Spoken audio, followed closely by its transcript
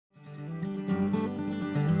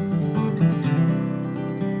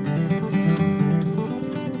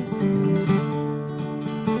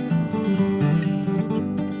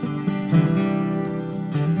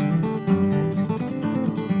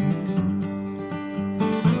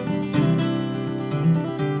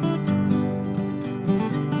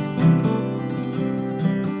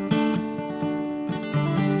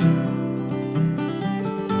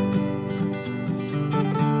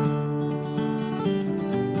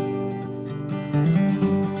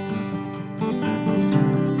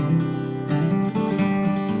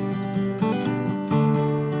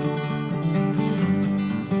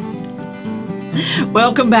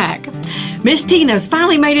Welcome back. Miss Teena's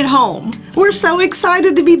finally made it home. We're so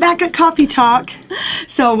excited to be back at Coffee Talk.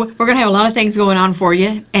 So we're going to have a lot of things going on for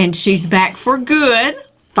you, and she's back for good.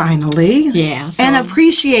 Finally. Yeah. And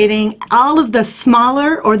appreciating all of the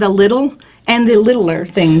smaller or the little and the littler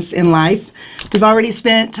things in life. We've already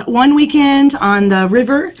spent one weekend on the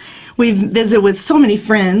river. We've visited with so many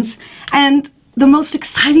friends. And the most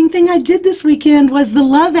exciting thing I did this weekend was the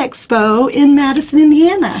Love Expo in Madison,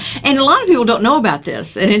 Indiana. And a lot of people don't know about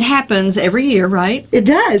this, and it happens every year, right? It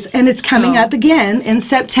does, and it's coming up again in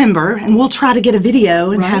September, and we'll try to get a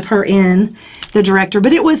video and have her in, the director.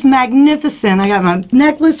 But it was magnificent. I got my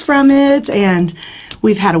necklace from it, and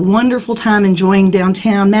we've had a wonderful time enjoying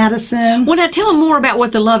downtown Madison. Well, now tell them more about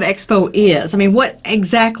what the Love Expo is. I mean, what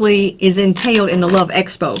exactly is entailed in the Love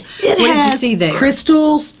Expo? What did you see there?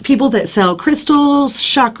 Crystals, people that sell crystals,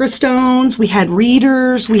 chakra stones. We had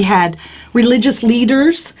readers. We had religious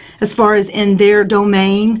leaders as far as in their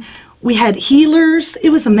domain. We had healers. It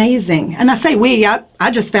was amazing. And I say we, I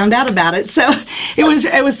just found out about it. So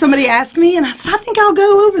it was somebody asked me, and I said, I think I'll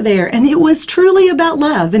go over there. And it was truly about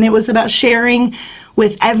love, and it was about sharing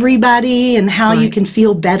with everybody and how you can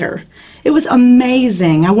feel better. It was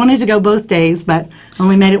amazing. I wanted to go both days, but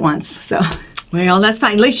only made it once. So, well, that's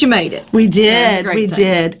fine. At least you made it. We did. We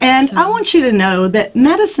did. And I want you to know that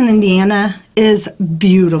Madison, Indiana is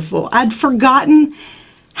beautiful. I'd forgotten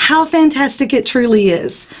how fantastic it truly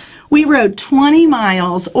is. We rode 20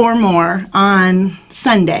 miles or more on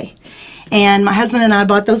Sunday. And my husband and I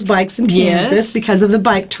bought those bikes in Kansas because of the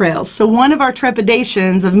bike trails. So one of our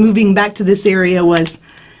trepidations of moving back to this area was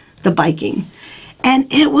the biking. And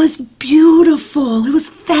it was beautiful. It was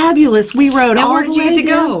fabulous. We rode all the way down. Where did you get to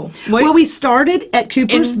go? Well, we started at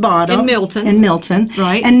Cooper's Bottom. In Milton. In Milton.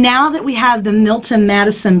 Right. And now that we have the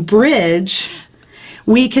Milton-Madison Bridge,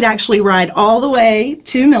 we could actually ride all the way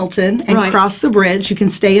to Milton and cross the bridge. You can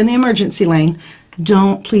stay in the emergency lane.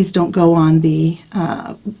 Please don't go on the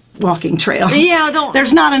walking trail. Yeah, don't.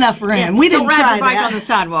 There's not enough room. Yeah, we didn't try that. Don't ride your bike that. on the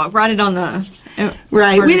sidewalk. Ride it on the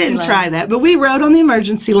right. We didn't try that, but we rode on the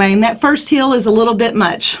emergency lane. That first hill is a little bit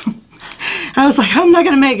much. I was like, I'm not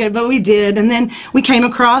going to make it, but we did. And then we came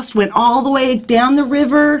across, went all the way down the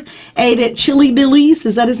river, ate at Chili Billy's.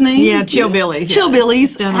 Is that his name? Yeah, Chill Billy's. Chill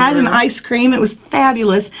Billy's. Had an ice cream. It was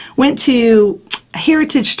fabulous. Went to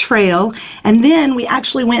Heritage Trail, and then we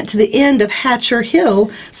actually went to the end of Hatcher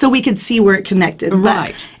Hill so we could see where it connected.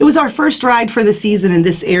 Right. But it was our first ride for the season in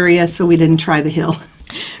this area, so we didn't try the hill.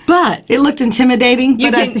 But it looked intimidating.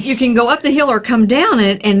 You can go up the hill or come down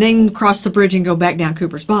it and then cross the bridge and go back down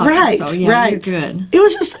Cooper's Bottom. Right, so, yeah, you're good.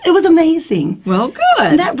 It was amazing. Well, good.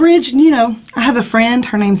 And that bridge, you know, I have a friend,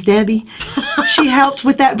 her name's Debbie. She helped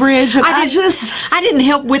with that bridge. And I didn't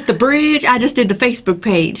help with the bridge. I just did the Facebook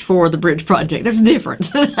page for the bridge project. There's a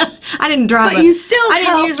difference. I didn't drive but you still I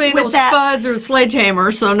didn't usually with spuds or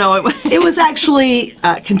sledgehammers, so no. It was actually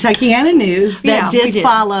Kentuckiana News that did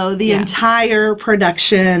follow the entire production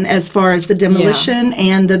as far as the demolition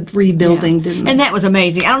and the rebuilding. And that was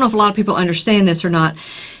amazing. I don't know if a lot of people understand this or not.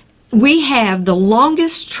 We have the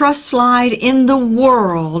longest truss slide in the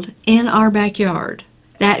world in our backyard.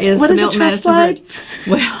 That is the Milton-Madison Bridge.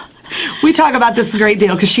 Well, we talk about this a great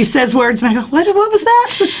deal because she says words and I go, what was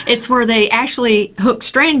that? It's where they actually hook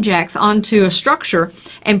strand jacks onto a structure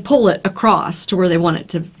and pull it across to where they want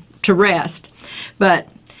it to rest. But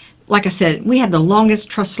like I said, we have the longest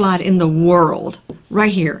truss slide in the world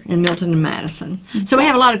right here in Milton and Madison. So we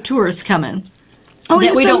have a lot of tourists coming. Oh,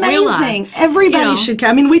 that we don't amazing. realize. Everybody should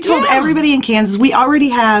come. I mean, we told everybody in Kansas, we already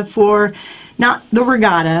have for, not the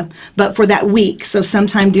regatta, but for that week. So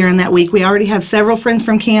sometime during that week, we already have several friends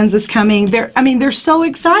from Kansas coming. They're so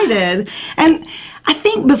excited. And I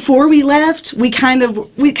think before we left, we kind of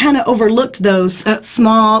overlooked those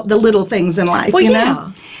the little things in life, well, you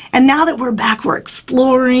know? And now that we're back, we're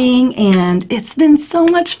exploring, and it's been so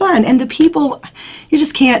much fun. And the people, you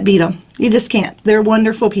just can't beat them. You just can't. They're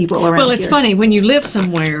wonderful people around here. Well, it's funny, when you live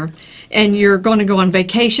somewhere and you're going to go on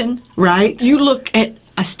vacation, right? You look at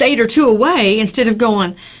a state or two away instead of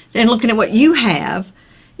going and looking at what you have.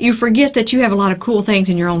 You forget that you have a lot of cool things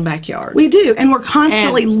in your own backyard. We do, and we're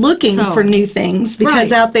constantly looking for new things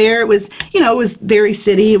because out there it was very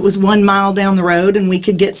city. It was 1 mile down the road, and we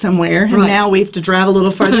could get somewhere. And now we have to drive a little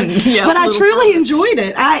further. But I truly enjoyed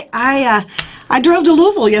it. I drove to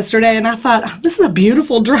Louisville yesterday, and I thought, this is a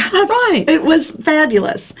beautiful drive. Right. It was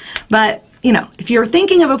fabulous. But if you're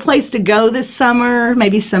thinking of a place to go this summer,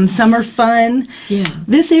 maybe some summer fun,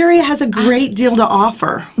 this area has a great deal to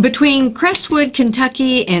offer. Between Crestwood,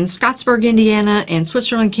 Kentucky, and Scottsburg, Indiana, and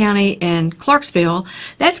Switzerland County, and Clarksville,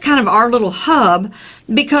 that's kind of our little hub,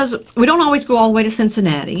 because we don't always go all the way to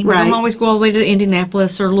Cincinnati. We don't always go all the way to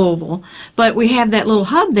Indianapolis or Louisville, but we have that little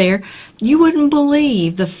hub there. You wouldn't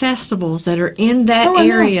believe the festivals that are in that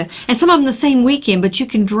area. And some of them the same weekend, but you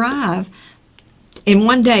can drive. In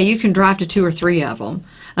one day, you can drive to 2 or 3 of them,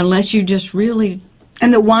 unless you just really...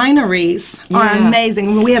 And the wineries are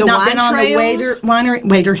amazing. We have not been on the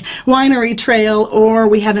winery trail, or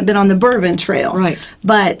we haven't been on the bourbon trail. Right.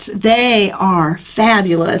 But they are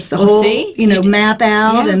fabulous. The whole, map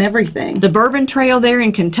out and everything. The bourbon trail there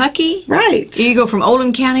in Kentucky. Right. You go from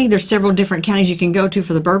Oldham County. There's several different counties you can go to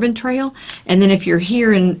for the bourbon trail. And then if you're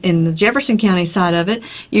here in the Jefferson County side of it,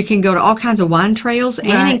 you can go to all kinds of wine trails.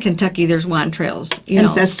 And in Kentucky, there's wine trails.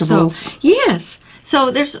 And festivals. So, yes.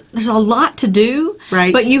 So there's a lot to do,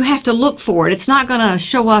 but you have to look for it. It's not going to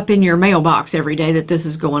show up in your mailbox every day that this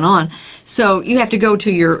is going on. So you have to go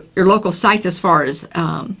to your local sites as far as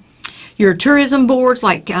your tourism boards,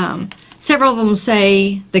 like several of them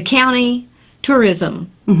say the county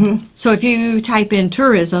tourism. So if you type in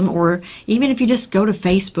tourism, or even if you just go to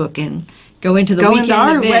Facebook and go into the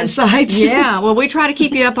weekend events. Website. Yeah, well, we try to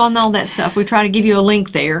keep you up on all that stuff. We try to give you a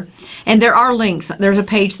link there. And there are links. There's a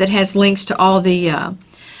page that has links to all the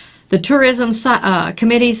tourism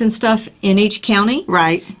committees and stuff in each county.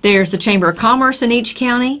 Right. There's the Chamber of Commerce in each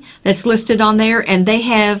county that's listed on there, and they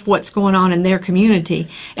have what's going on in their community.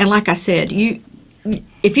 And like I said,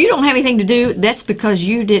 if you don't have anything to do, that's because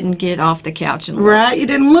you didn't get off the couch and look. Right, you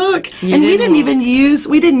didn't look. We didn't even use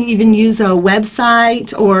a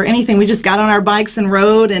website or anything. We just got on our bikes and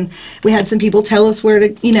rode, and we had some people tell us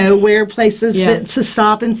where places to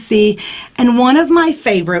stop and see. And one of my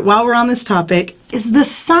favorite, while we're on this topic, is the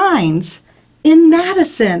signs in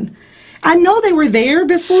Madison. I know they were there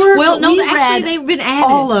before. Well, no, actually they've been added.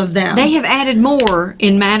 All of them. They have added more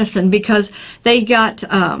in Madison because they got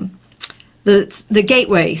the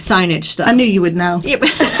gateway signage stuff. I knew you would know.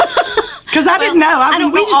 Because I didn't know. I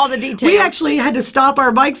don't know all the details. We actually had to stop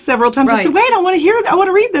our bikes several times and say, wait, I want to hear that. I want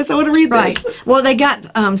to read this. I want to read this. Well, they got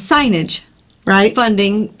signage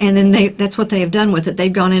funding, and then that's what they have done with it.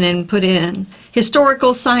 They've gone in and put in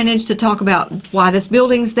historical signage to talk about why this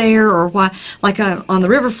building's there, or why, like on the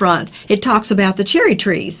riverfront, it talks about the cherry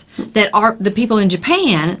trees that the people in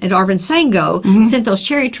Japan at Arvin Sango sent those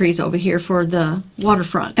cherry trees over here for the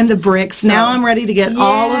waterfront. And the bricks. So, now I'm ready to get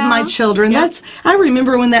all of my children. I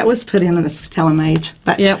remember when that was put in, and this telling my age,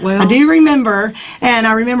 but I do remember, and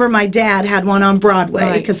I remember my dad had one on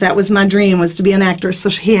Broadway, because that was my dream, was to be an actor, so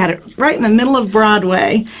he had it right in the middle of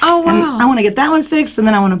Broadway. Oh, wow. And I want to get that one fixed, and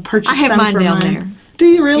then I want to purchase some mine for down there. Do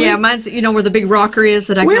you really? Yeah, mine's, where the big rocker is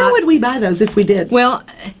that I got. Where would we buy those if we did? Well,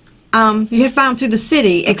 you have to buy them through the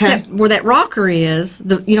city, except where that rocker is,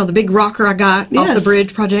 the big rocker I got off the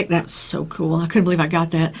bridge project. That's so cool. I couldn't believe I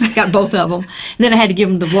got that. Got both of them. And then I had to give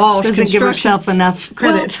them the Walsh Doesn't Construction. give herself enough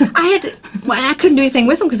credit. Well, I couldn't do anything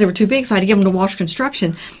with them because they were too big, so I had to give them to Walsh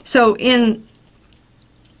Construction. So in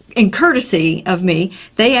courtesy of me,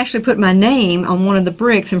 they actually put my name on one of the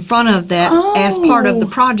bricks in front of that as part of the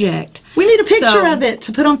project. We need a picture of it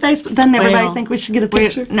to put on Facebook. Doesn't everybody think we should get a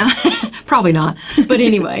picture? No, probably not. But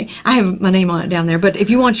anyway, I have my name on it down there. But if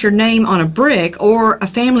you want your name on a brick, or a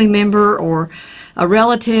family member or a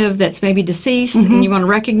relative that's maybe deceased and you want to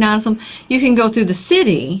recognize them, you can go through the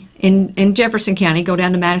city in Jefferson County, go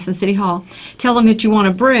down to Madison City Hall, tell them that you want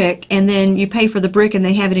a brick, and then you pay for the brick and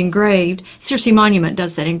they have it engraved. Searcy Monument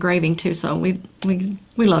does that engraving too, so we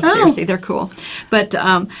love Searcy. They're cool. But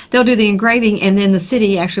they'll do the engraving, and then the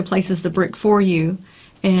city actually places the brick for you,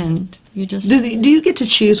 and you just... Do you get to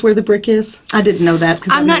choose where the brick is? I didn't know that.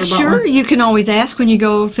 I'm not sure. You can always ask when you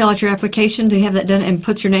go fill out your application to have that done, and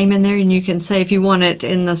put your name in there, and you can say if you want it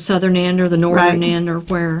in the southern end or the northern end or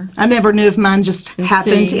where. I never knew if mine just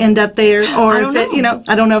happened to end up there, or if it,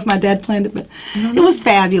 I don't know if my dad planned it, but it was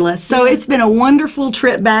fabulous. So it's been a wonderful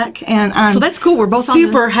trip back, and I'm so that's cool. We're both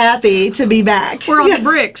super happy to be back. We're on the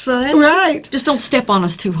bricks, so that's right. Just don't step on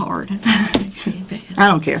us too hard. I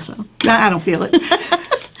don't care. So I don't feel it.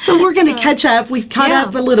 So we're going to catch up. We've caught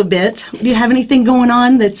up a little bit. Do you have anything going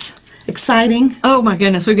on that's exciting? Oh my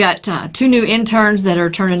goodness, we've got 2 new interns that are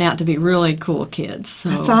turning out to be really cool kids. So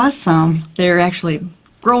that's awesome. They're actually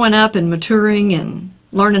growing up and maturing and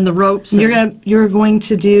learning the ropes. You're going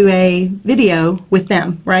to do a video with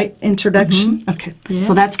them, right? Introduction? Okay. Yeah.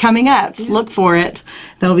 So that's coming up. Yeah. Look for it.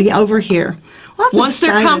 They'll be over here. Well, once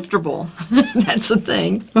they're comfortable. That's the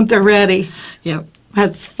thing. Once they're ready. Yep.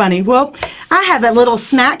 That's funny. Well, I have a little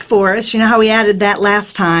snack for us. You know how we added that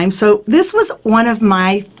last time. So this was one of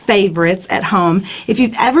my favorites at home. If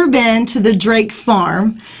you've ever been to the Drake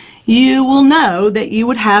farm, you will know that you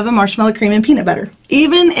would have a marshmallow cream and peanut butter.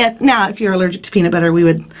 Even if, now if you're allergic to peanut butter, we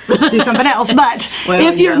would do something else. But Well,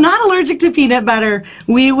 if you're yeah. not allergic to peanut butter,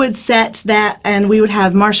 we would set that and we would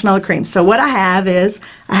have marshmallow cream. So what I have is,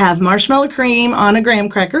 I have marshmallow cream on a graham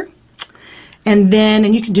cracker. And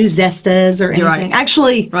you can do Zestas or anything. You're right.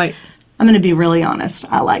 Actually, Right. I'm going to be really honest.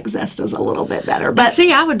 I like Zestas a little bit better. But But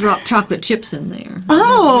see, I would drop chocolate chips in there.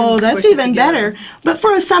 oh, And that's squish it even together. better. But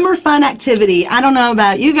for a summer fun activity, I don't know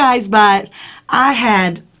about you guys, but I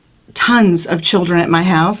had tons of children at my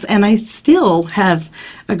house, and I still have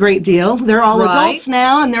a great deal. They're all Right. adults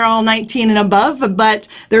now, and they're all 19 and above, but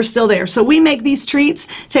they're still there. So we make these treats,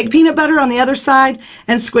 take peanut butter on the other side,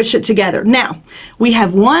 and squish it together. Now, we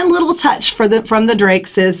have one little touch from the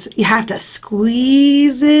Drakes is you have to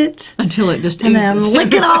squeeze it Until it just and then oozes.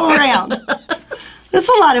 lick it all around. It's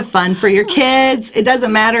a lot of fun for your kids. It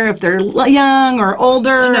doesn't matter if they're young or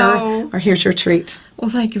older, know. or here's your treat. Well,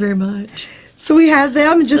 thank you very much. So we have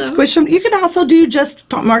them and just squish them. You can also do just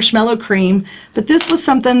marshmallow cream, but this was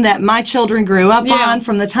something that my children grew up Yeah. on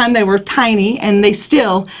from the time they were tiny, and they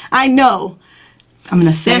still, I know, I'm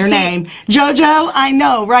going to say her That's it. name. JoJo, I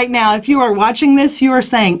know right now, if you are watching this, you are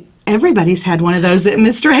saying, everybody's had one of those at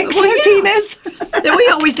Miss Drake's Well, or yeah. Teena's. Then we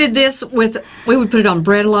always did this we would put it on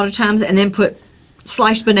bread a lot of times and then put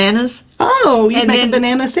sliced bananas. Oh, you And make a then-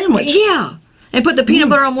 banana sandwich. Yeah. And put the peanut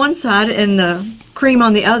butter on one side and the cream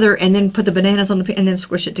on the other, and then put the bananas on and then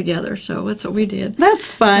squish it together. So that's what we did.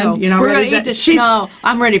 That's fun. So, You know, we're ready gonna eat to- this. she's- No,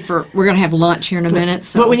 I'm ready for. We're gonna have lunch here in a minute.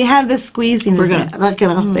 So But when you have this squeezing, We're we're gonna- gonna look it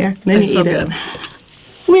off there. Then it's you so eat it. good.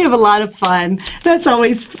 We have a lot of fun. That's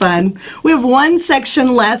always fun. We have one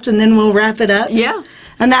section left, and then we'll wrap it up. Yeah.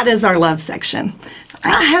 And that is our love section.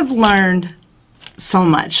 I have learned so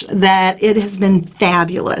much that it has been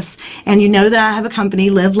fabulous. And you know that I have a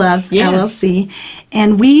company, Live Love Yes. LLC,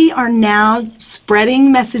 and we are now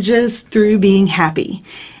spreading messages through being happy.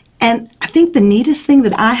 And I think the neatest thing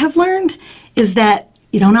that I have learned is that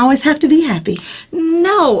you don't always have to be happy.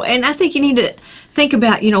 No, and I think you need to think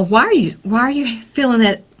about, why are you feeling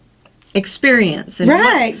that experience and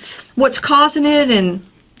Right. what's causing it, and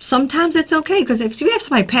sometimes it's okay because if you have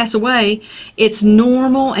somebody pass away, it's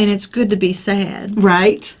normal and it's good to be sad.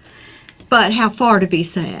 Right. But how far to be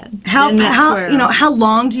sad? How And that's where- how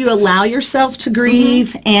long do you allow yourself to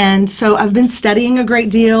grieve? And so I've been studying a great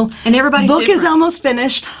deal. And everybody's book is different. almost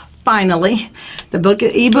finished. Finally, the book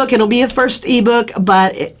ebook. It'll be a first ebook,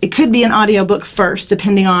 but it could be an audiobook first,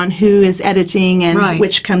 depending on who is editing and Right.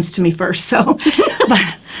 which comes to me first. So, but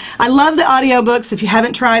I love the audiobooks. If you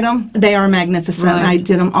haven't tried them, they are magnificent. Right. I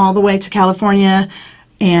did them all the way to California,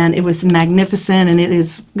 and it was magnificent. And it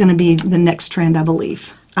is going to be the next trend, I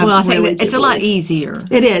believe. Well, I think really that it's do a lot believe. easier.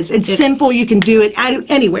 It is. It's simple. You can do it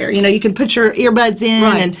anywhere. You can put your earbuds in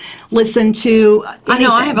Right. and listen to I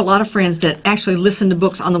know I anything. have a lot of friends that actually listen to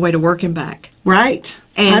books on the way to work and back. Right.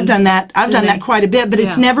 And I've done that. I've done they- that quite a bit, but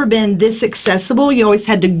it's Yeah. never been this accessible. You always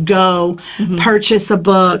had to go purchase a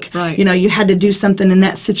book. Right. You had to do something in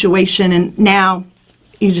that situation, and now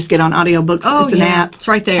you just get on audiobooks. Oh, It's an yeah. app. It's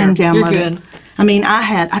right there. And download You're it. good. I mean,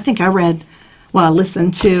 I think I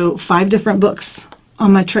listened to 5 different books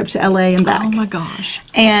on my trip to LA and back. Oh my gosh.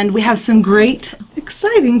 And we have some great,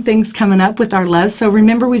 exciting things coming up with our love. So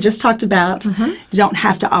remember, we just talked about you don't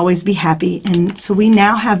have to always be happy. And so we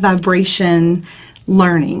now have vibration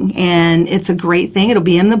learning, and it's a great thing. It'll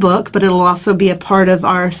be in the book, but it'll also be a part of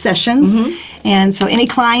our sessions. And so any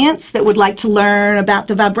clients that would like to learn about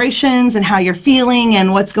the vibrations and how you're feeling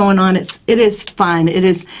and what's going on, it is fun. It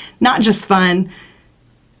is not just fun,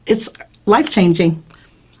 it's life-changing.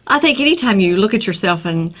 I think anytime you look at yourself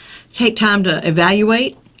and take time to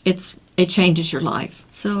evaluate, it changes your life.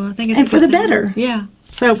 So I think it's And a for good the thing. better. Yeah.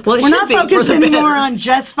 So Well, it we're should not be for focused the anymore better. on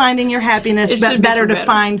just finding your happiness, It but should be better for to better.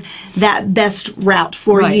 find that best route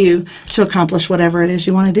for Right. you to accomplish whatever it is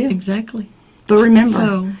you want to do. Exactly. But remember,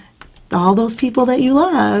 So, all those people that you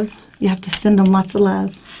love, you have to send them lots of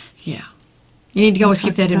love. yeah. You need to always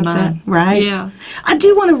keep that in About mind. that, right? Yeah. I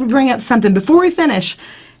do want to bring up something before we finish.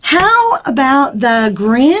 How about the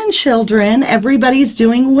grandchildren? Everybody's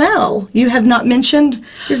doing well. You have not mentioned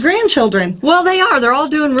your grandchildren. Well, they are. They're all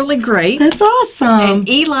doing really great. That's awesome. And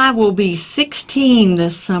Eli will be 16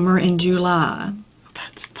 this summer in July.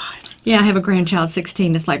 That's fun. Yeah, I have a grandchild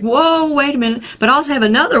 16. It's like, whoa, wait a minute. But I also have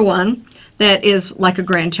another one that is like a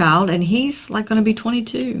grandchild, and he's like going to be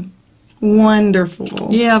 22. Wonderful.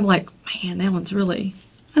 Yeah, I'm like, man, that one's really...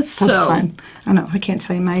 That's so So- fun. I know. I can't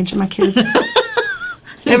tell you my age of my kids.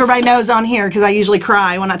 Everybody knows on here because I usually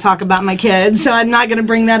cry when I talk about my kids, so I'm not going to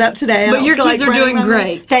bring that up today. But your kids are doing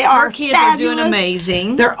great. They are. Our kids fabulous. are doing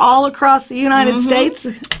amazing. They're all across the United States.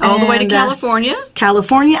 All the way to and, California.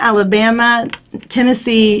 California, Alabama,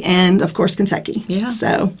 Tennessee, and of course Kentucky. Yeah.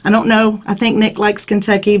 So I don't know. I think Nick likes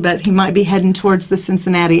Kentucky, but he might be heading towards the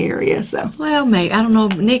Cincinnati area. So Well, maybe. I don't know.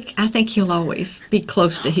 Nick, I think he'll always be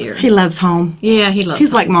close to here. he loves home. Yeah, he loves He's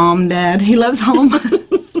home. like Mom and Dad. He loves home.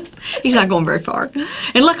 He's not going very far.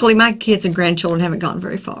 And luckily, my kids and grandchildren haven't gone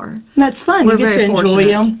very far. That's fun. We're You get very to enjoy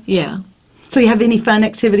fortunate. them. Yeah. So you have any fun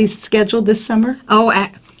activities scheduled this summer? Oh,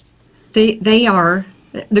 they are.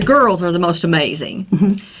 The girls are the most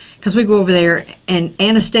amazing. Because we go over there, and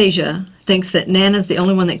Anastasia thinks that Nana's the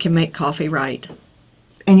only one that can make coffee right.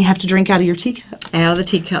 And you have to drink out of your teacup. Out of the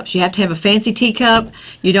teacups. You have to have a fancy teacup.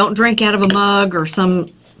 You don't drink out of a mug or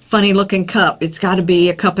some funny-looking cup. It's got to be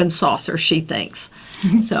a cup and saucer, she thinks.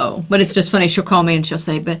 So, but it's just funny. She'll call me and she'll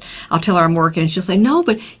say, but I'll tell her I'm working, and she'll say, no,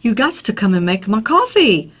 but you got to come and make my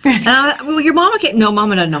coffee. Well, your mama can't. No,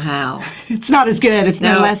 Mama doesn't know how. It's not as good if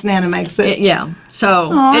No. unless Nana makes it. Yeah. So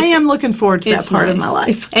I am looking forward to that it's part of nice. my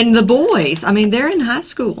life. And the boys, I mean, they're in high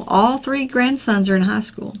school. All three grandsons are in high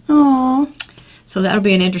school. Aw. So that'll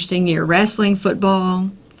be an interesting year. Wrestling, football,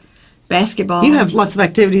 basketball. You have lots of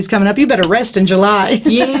activities coming up. You better rest in July.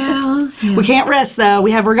 Yeah. We can't rest, though.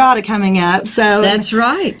 We have regatta coming up. So That's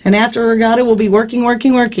right. And after regatta, we'll be working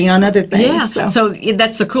on other things. Yeah. So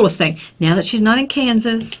that's the coolest thing. Now that she's not in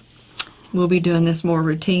Kansas, we'll be doing this more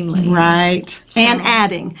routinely. Right. And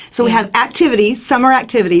adding. So we have activities, summer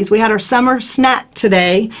activities. We had our summer snack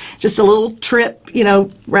today. Just a little trip, a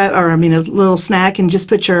little snack, and just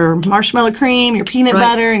put your marshmallow cream, your peanut Right.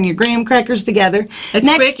 butter, and your graham crackers together. It's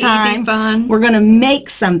Next quick, easy, time, fun. we're going to make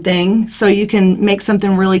something so you can make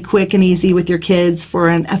something really quick and easy with your kids for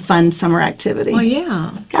a fun summer activity. Well,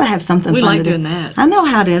 yeah. Gotta have something We fun like to do. doing that. I know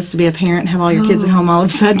how it is to be a parent and have all your kids at home all of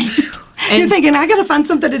a sudden. You're thinking, I gotta find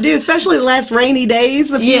something to do, especially the last rainy days,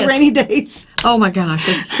 the few Yes. rainy days. Oh my gosh,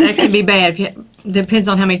 that can be bad. Depends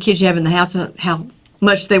on how many kids you have in the house and how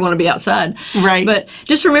much they want to be outside. Right. But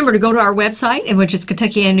just remember to go to our website, in which is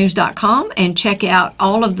KentuckyAndNews.com, and check out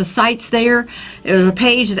all of the sites there. There's a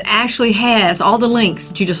page that actually has all the links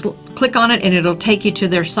that you just click on it, and it'll take you to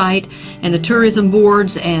their site and the tourism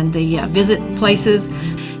boards and the visit places.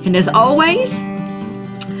 And as always,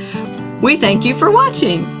 we thank you for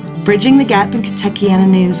watching. Bridging the Gap in Kentuckiana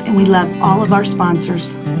News, and we love all of our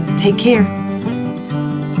sponsors. Take care.